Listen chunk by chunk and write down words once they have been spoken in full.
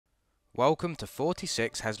Welcome to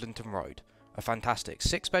 46 Heslington Road, a fantastic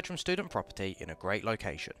 6-bedroom student property in a great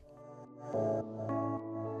location.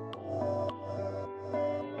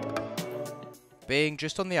 Being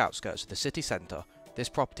just on the outskirts of the city centre, this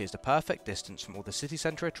property is the perfect distance from all the city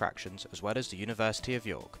centre attractions as well as the University of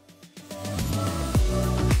York.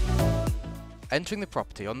 Entering the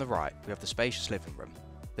property on the right, we have the spacious living room.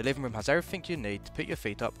 The living room has everything you need to put your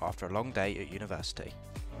feet up after a long day at university.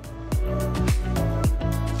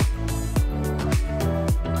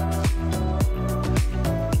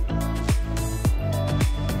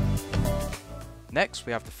 Next,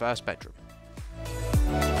 we have the first bedroom.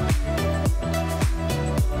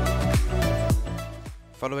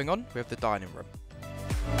 Following on, we have the dining room.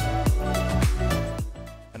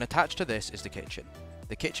 And attached to this is the kitchen.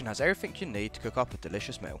 The kitchen has everything you need to cook up a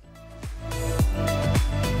delicious meal.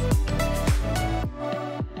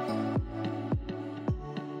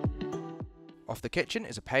 Off the kitchen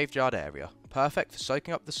is a paved yard area, perfect for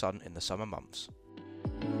soaking up the sun in the summer months.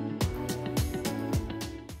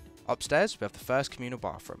 Upstairs we have the first communal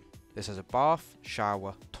bathroom. This has a bath,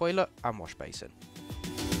 shower, toilet and wash basin.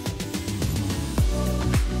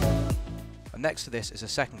 And next to this is a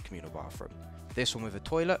second communal bathroom. This one with a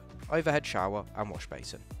toilet, overhead shower and wash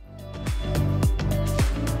basin.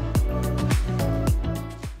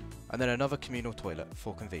 And then another communal toilet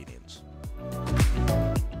for convenience.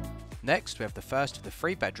 Next we have the first of the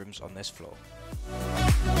 3 bedrooms on this floor.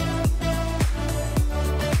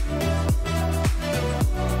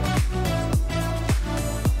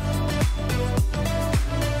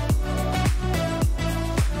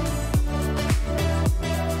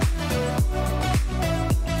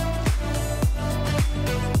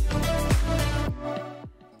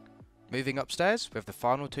 Moving upstairs, we have the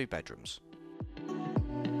final 2 bedrooms.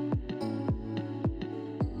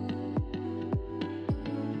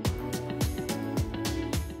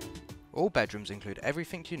 All bedrooms include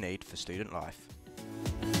everything you need for student life.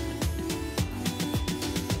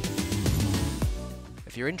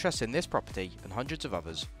 If you're interested in this property and hundreds of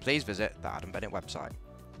others, please visit the Adam Bennett website.